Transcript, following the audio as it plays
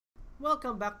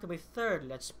Welcome back to my third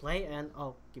Let's Play, and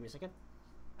oh, give me a second.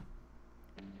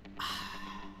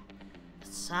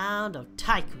 The sound of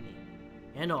tycooning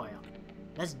and oil.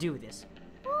 Let's do this.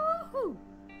 Woohoo!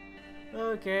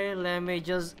 Okay, let me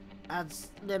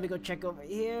go check over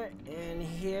here,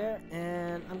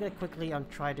 and I'm gonna quickly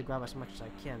try to grab as much as I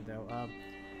can though.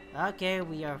 Okay,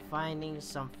 we are finding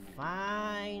some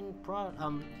fine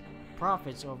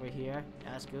profits over here.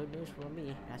 That's good news for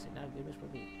me. That's not good news for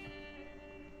me.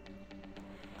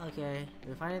 Okay, did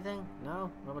we find anything? No?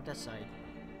 What about that side?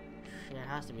 There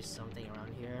has to be something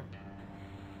around here.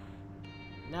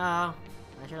 No!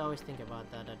 I should always think about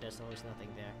that there's always nothing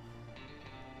there.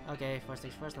 Okay, first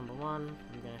things first, number one.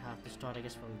 I'm gonna have to start, I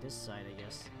guess, from this side, I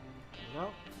guess. There we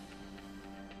go.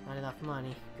 Not enough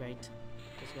money. Great.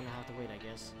 Just gonna have to wait, I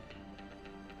guess.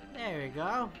 There we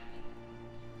go.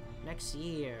 Next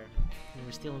year. And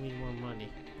we still need more money.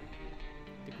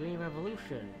 The Green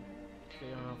Revolution.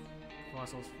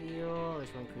 Fossil fuel,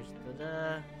 let's increase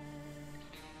the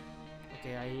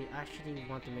Okay, I actually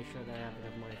want to make sure that I have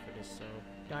enough money for this, so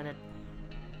darn it.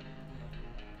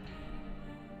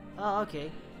 Oh,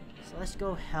 okay. So let's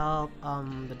go help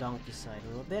the donkey side a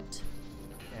little bit.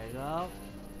 There you go.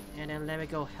 And then let me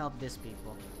go help these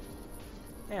people.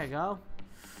 There you go.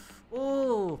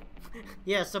 Ooh!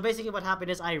 Yeah, so basically what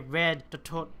happened is I read the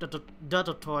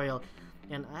tutorial.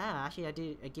 And actually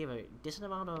I gave a decent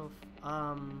amount of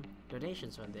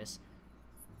donations on this.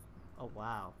 Oh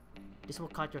wow. This will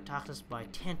cut your taxes by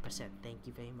 10%. Thank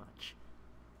you very much.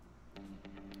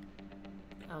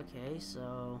 Okay,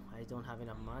 so I don't have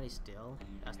enough money still.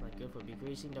 That's not good for me.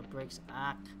 Greasing the brakes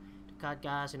act to cut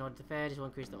gas in order to fare. This will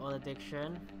increase the oil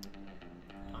addiction.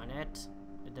 On it.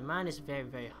 The demand is very,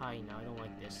 very high now. I don't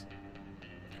like this.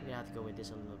 I'm gonna have to go with this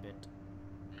a little bit.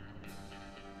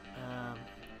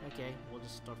 Okay, we'll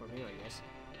just start from here, I guess.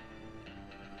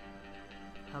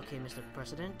 Okay, Mr.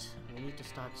 President, we need to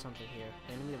start something here.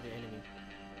 Enemy of the enemy.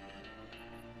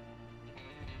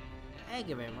 Thank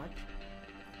you very much.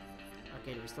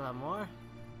 Okay, do we still have more?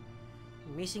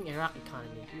 Missing Iraq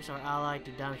economy. Use our ally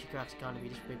to damage Iraq's economy.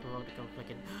 This will provoke the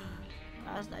conflict.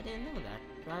 I didn't know that.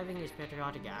 Driving is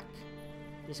patriotic act.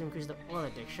 This will increase the oil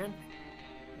addiction.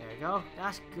 There we go.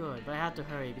 That's good, but I have to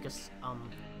hurry because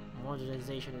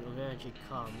modernization will eventually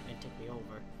come and take me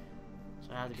over,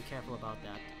 so I have to be careful about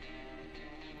that.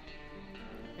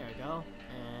 There we go,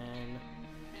 and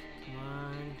come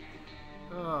on.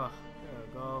 Oh, there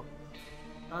we go.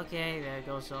 Okay, there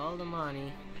goes all the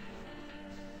money.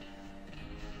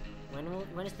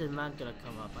 When is the demand gonna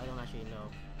come up? I don't actually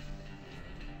know.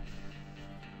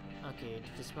 Okay,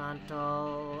 to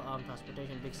dismantle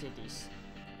transportation in big cities.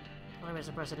 Alright,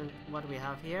 Mr. President, what do we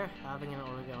have here? Having an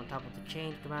Oiligarchy on top of the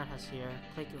chain command has here.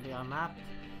 Click on map.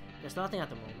 There's nothing at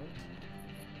the moment.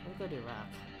 Let me go to Iraq.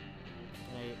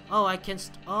 Oh, I can.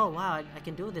 Oh, wow, I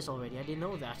can do this already. I didn't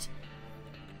know that.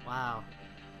 Wow.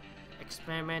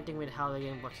 Experimenting with how the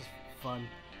game works is fun.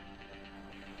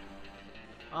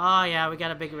 Oh, yeah, we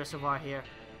got a big reservoir here.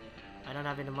 I don't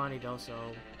have any money though,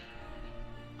 so.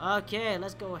 Okay,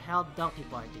 let's go help Donkey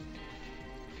Party.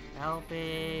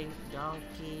 Helping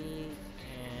donkey,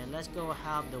 and let's go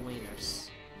help the winners.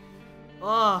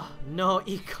 Oh, no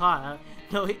ecos.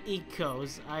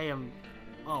 I am.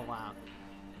 Oh wow.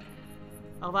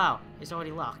 Oh wow, it's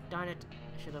already locked. Darn it!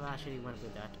 I should have actually went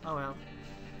with that. Oh well.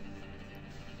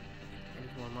 I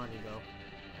need more money though.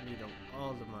 I need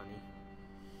all the money.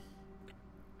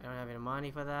 I don't have any money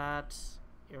for that.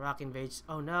 Iraq invades.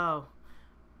 Oh no.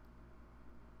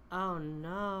 Oh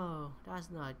no, that's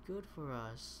not good for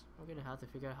us. We're gonna have to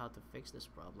figure out how to fix this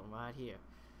problem right here.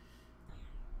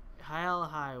 Hell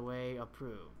Highway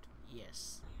approved.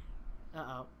 Yes.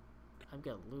 Uh-oh. I'm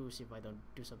gonna lose if I don't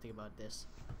do something about this.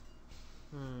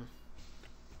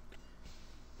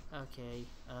 Okay.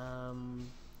 I'm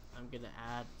gonna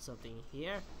add something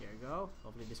here. There we go.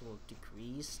 Hopefully this will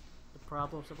decrease the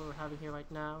problems that we're having here right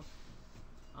now.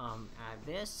 Add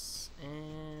this,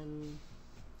 and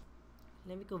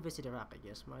let me go visit Iraq, I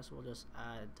guess. Might as well just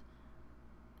add.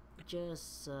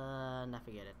 Not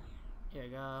forget it. Here we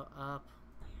go. Up.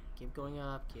 Keep going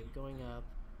up. Keep going up.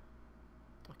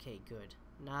 Okay, good.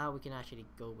 Now we can actually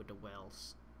go with the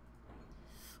wells.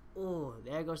 Oh,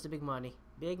 there goes the big money.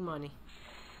 Big money.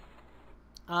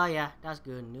 Oh yeah, that's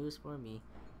good news for me.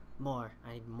 More.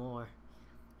 I need more.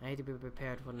 I need to be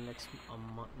prepared for the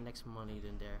next money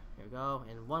in there. Here we go.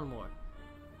 And one more.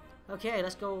 Okay,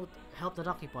 let's go help the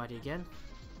Donkey Party again.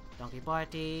 Donkey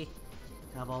Party.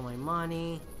 Have all my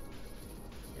money.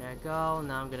 There you go.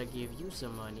 Now I'm gonna give you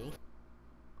some money.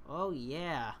 Oh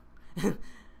yeah.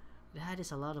 That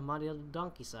is a lot of money on the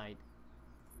donkey side.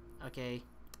 Okay.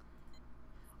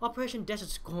 Operation Desert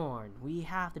Scorn. We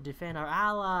have to defend our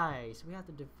allies. We have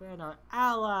to defend our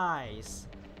allies.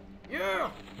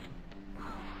 Yeah.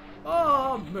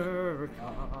 America.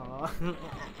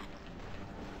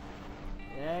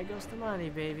 There goes the money,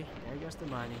 baby. There goes the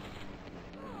money.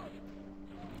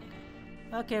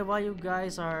 Okay, while you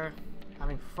guys are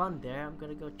having fun there, I'm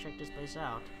gonna go check this place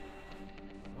out.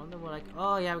 Wonder what I...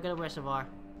 Oh yeah, we got a reservoir.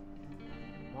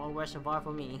 More reservoir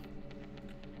for me.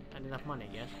 And enough money,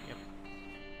 I guess. Yep.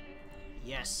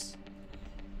 Yes.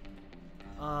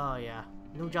 Oh yeah.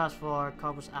 New jobs for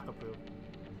Corpus Acapru.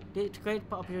 To create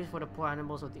opportunities for the poor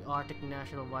animals of the Arctic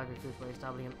National Wildlife Refuge by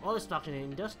establishing an oil extraction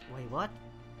industry. Wait, what?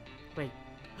 Wait.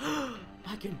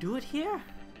 I can do it here?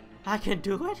 I can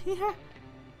do it here?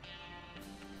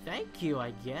 Thank you,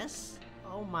 I guess.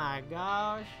 Oh my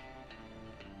gosh.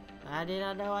 I did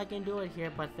not know I can do it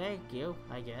here, but thank you,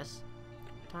 I guess.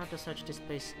 Time to search this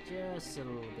place just a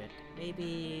little bit.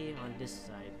 Maybe on this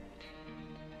side.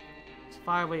 It's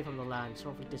far away from the land, so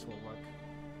hopefully this will work.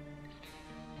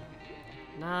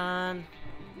 None.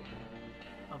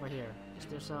 Over here. Is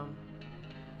there some?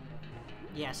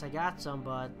 Yes, I got some,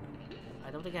 but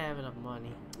I don't think I have enough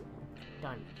money.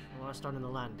 Done. I want to start in the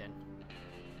land then.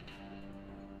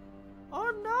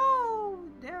 Oh no!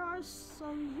 There are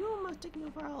some humans taking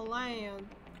over our land.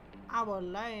 Our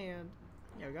land.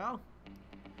 There we go.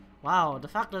 Wow, the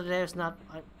fact that there's not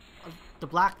the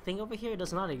black thing over here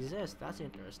does not exist. That's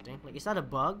interesting. Like, is that a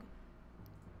bug?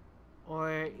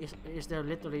 Or is there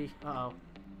literally... Uh-oh.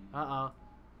 Uh-oh.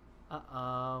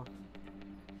 Uh-oh.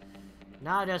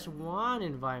 Now there's one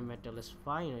environmentalist,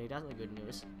 finally. That's a good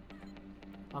news.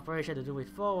 Operation to do it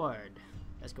forward.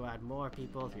 Let's go add more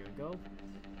people. Here we go.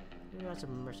 We got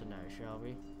some mercenaries, shall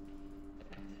we?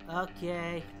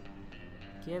 Okay.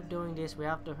 Keep doing this. We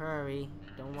have to hurry.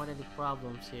 Don't want any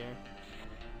problems here.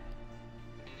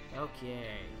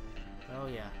 Okay. Oh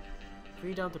yeah.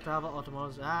 Freedom to travel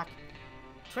automobiles act.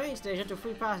 Train station to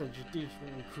free passage. This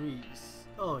will increase.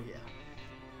 Oh yeah.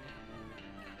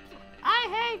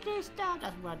 I hate this stuff.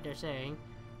 That's what they're saying.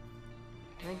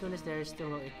 Thank goodness there is still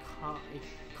no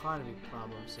economy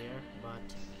problems here,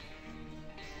 but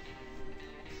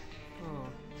oh,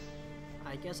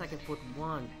 I guess I can put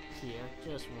one here,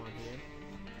 just one here.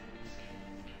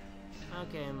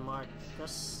 Okay,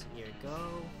 Marcus, here you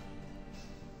go.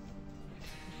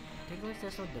 Thank goodness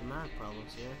there's no demand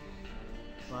problems here,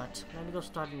 but let me go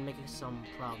start making some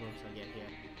problems again here.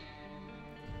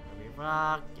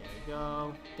 Rock, there we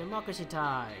go. Democracy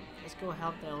time. Let's go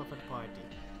help the elephant party.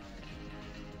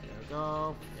 There we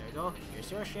go. There we go.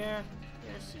 Here's your share.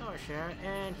 Here's your share.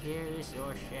 And here is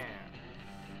your share.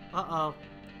 Uh-oh.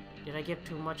 Did I give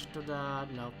too much to the...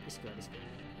 No, it's good, it's good.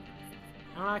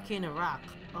 Anarchy in Iraq.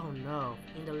 Oh no.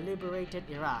 In the liberated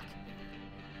Iraq.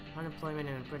 Unemployment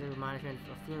and predatory management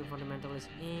of few fundamentalists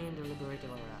in the liberated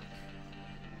Iraq.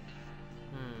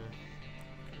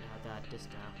 Now that this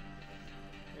now.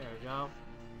 There we go.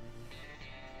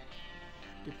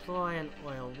 Deploy an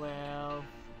oil well.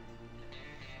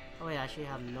 Oh wait, I actually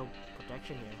have no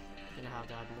protection here. I'm gonna have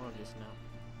to add more of this now.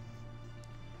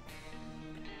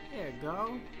 There we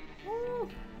go. Woo!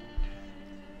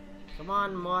 Come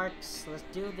on, Marks. Let's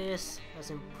do this. Let's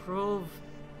improve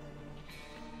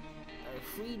the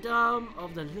freedom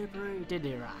of the liberated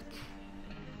Iraq.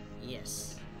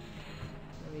 Yes.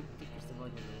 Let me decrease the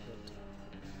volume a little bit.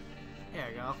 There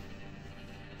we go.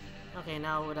 Okay,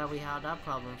 now that we have that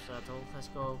problem settled, let's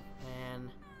go and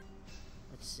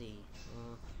let's see.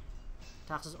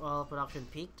 Texas oil production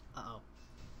peaked. Uh-oh.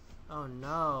 Oh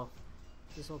no.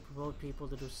 This will promote people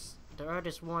to do... The earth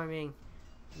is warming.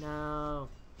 No.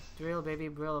 Drill, baby,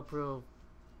 drill approved.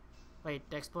 Wait,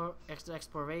 the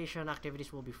exploration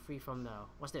activities will be free from now.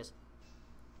 What's this?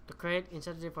 To create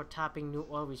incentive for tapping new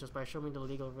oil resources by assuming the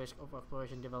legal risk of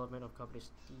exploration development of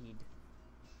company's deed.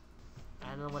 I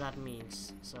don't know what that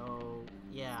means, so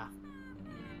yeah.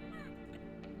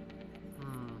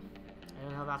 I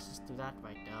don't have access to that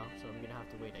right now, so I'm gonna have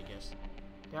to wait, I guess.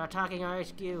 They're attacking our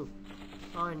HQ!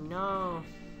 Oh no!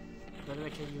 Better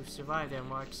make sure you survive there,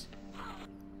 Marks.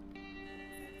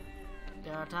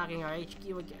 They're attacking our HQ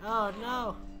again. Oh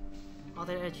no! All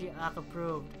their HQ act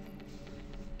approved.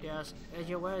 Yes,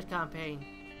 HQ Awareness campaign.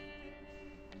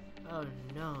 Oh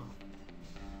no.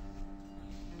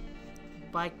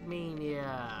 Bike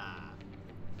mania.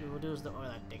 We reduce the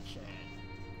oil addiction.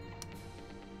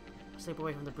 Sleep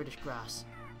away from the British grass.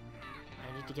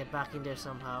 I need to get back in there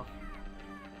somehow.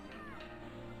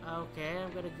 Okay,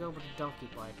 I'm gonna go with the donkey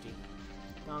party.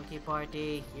 Donkey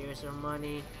party, here's your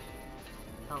money.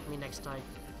 Help me next time.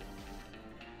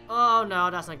 Oh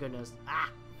no, that's not good news. Ah!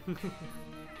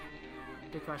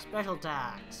 Took our special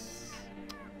tax.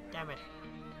 Damn it.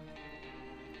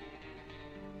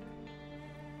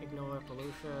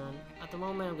 pollution. At the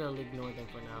moment, I'm gonna ignore them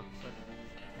for now, but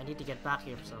I need to get back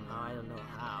here somehow. I don't know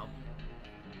how.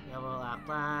 Level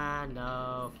plan.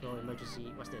 No, no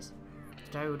emergency. What's this?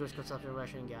 To try to reduce consumption of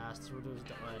Russian gas to reduce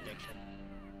the oil addiction.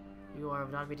 You are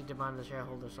not meeting demand the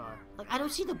shareholders are. Like, I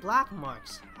don't see the black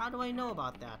marks. How do I know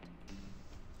about that?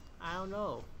 I don't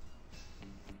know.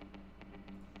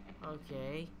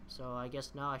 Okay, so I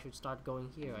guess now I should start going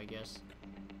here, I guess.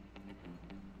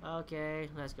 Okay,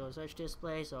 let's go search this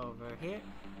place over here.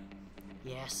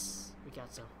 Yes, we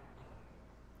got some.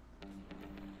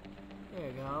 There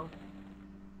you go.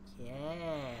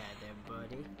 Yeah, there,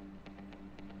 buddy.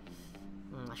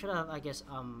 I should have, I guess,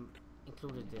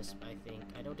 included this. I think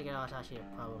I don't think that was actually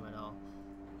a problem at all.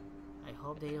 I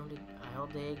hope they don't. I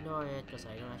hope they ignore it because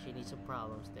I don't actually need some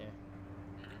problems there.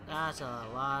 That's a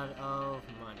lot of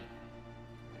money.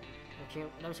 Okay,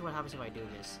 let me see what happens if I do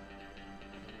this.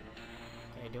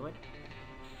 Can I do it?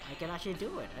 I can actually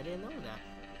do it. I didn't know that.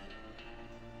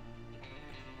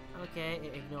 Okay,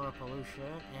 ignore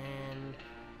pollution and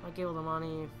I'll give all the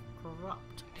money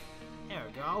corrupt. There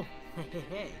we go.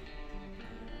 Hey.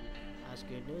 That's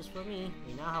good news for me.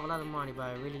 We now have a lot of money, but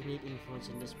I really need influence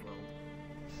in this world.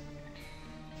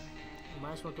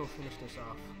 Might as well go finish this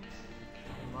off.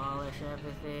 Demolish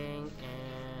everything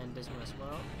and this one as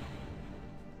well.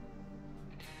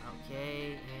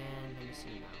 Okay, and let me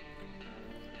see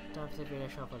now. Time to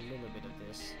finish off a little bit of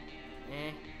this.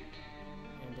 And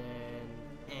then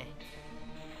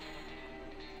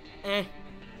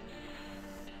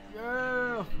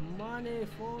yeah, money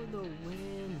for the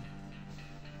win.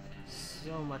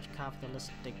 So much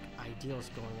capitalistic ideals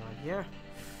going on here.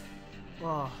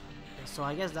 Oh, so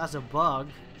I guess that's a bug.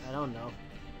 I don't know.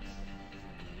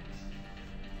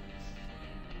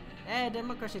 Hey,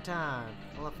 democracy time!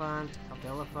 Elephant, help the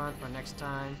elephant for next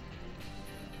time.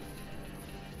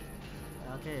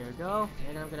 Okay, here we go.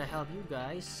 And I'm gonna help you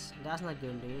guys. That's not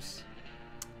good news.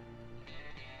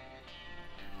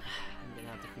 I'm gonna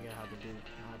have to figure out how to do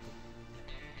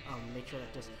how to make sure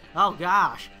that this. Oh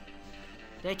gosh!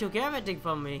 They took everything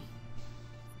from me.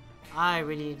 I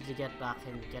really need to get back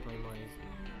and get my money.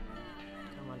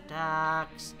 Come on,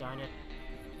 tax. Darn it.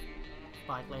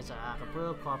 Bike lanes are ACK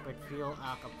approved. Corporate fuel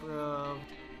ACK approved.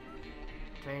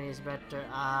 Train is better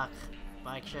ACK.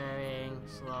 Bike sharing.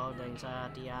 Slow the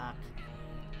anxiety ACK.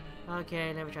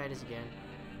 Okay, let me try this again.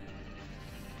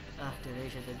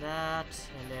 Donation to that.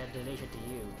 And then donation to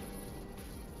you.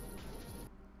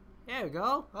 There we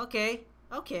go. Okay.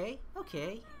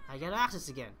 I get access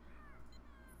again.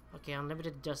 Okay,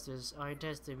 unlimited justice. Our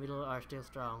intents to the middle are still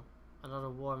strong. Another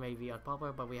war may be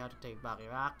unpopular, but we have to take back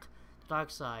Iraq. The dark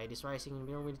side is rising in the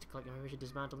middle. We need to collect information,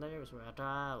 dismantle layers,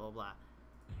 blah blah.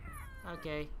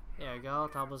 Okay, there we go.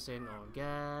 Troubles in or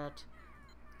get.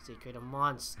 See, create a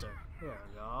monster. There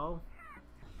we go.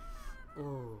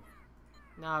 Ooh.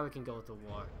 Now we can go to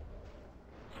war.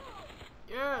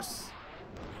 Yes!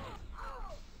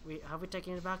 Have we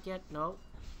taken it back yet? No.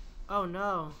 Oh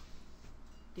no.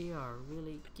 They are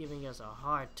really giving us a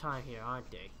hard time here,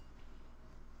 aren't they?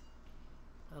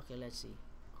 Okay, let's see.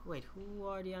 Wait, who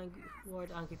are the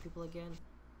angry people again?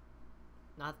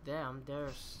 Not them.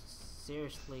 They're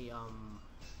seriously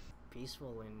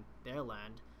peaceful in their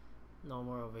land. No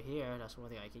more over here. That's one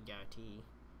thing I can guarantee.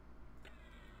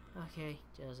 Okay,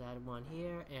 just add one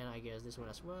here, and I guess this one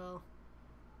as well.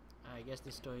 I guess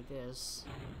destroy this.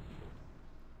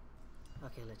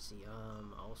 Okay, let's see.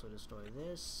 Also destroy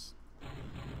this.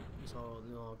 It's all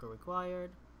no longer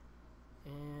required.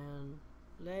 And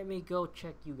let me go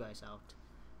check you guys out.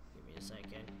 Give me a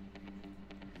second.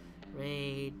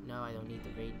 Raid. No, I don't need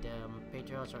to raid them.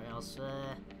 Patriots or else.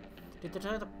 To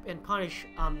deter and punish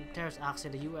terrorist acts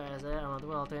in the U.S. and around the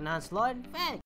world to enhance law and fact.